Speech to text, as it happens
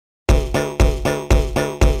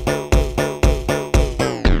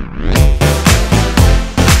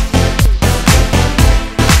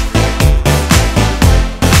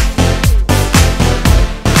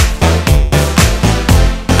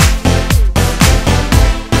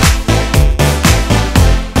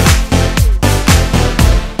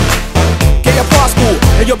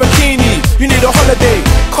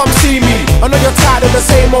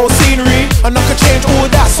and I can change all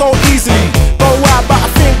that so easily. Go wild, but I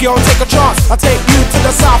think you'll take a chance. I'll take you to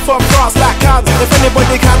the south of France like Cannes. If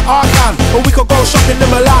anybody can, I can. Or we could go shopping in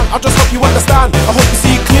Milan, I'll just hope you understand. I hope you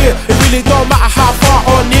see clear, it really don't matter how far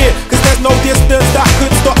or near, cause there's no distance that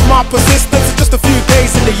could stop my persistence. It's just a few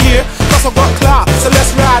days in the year, plus I've got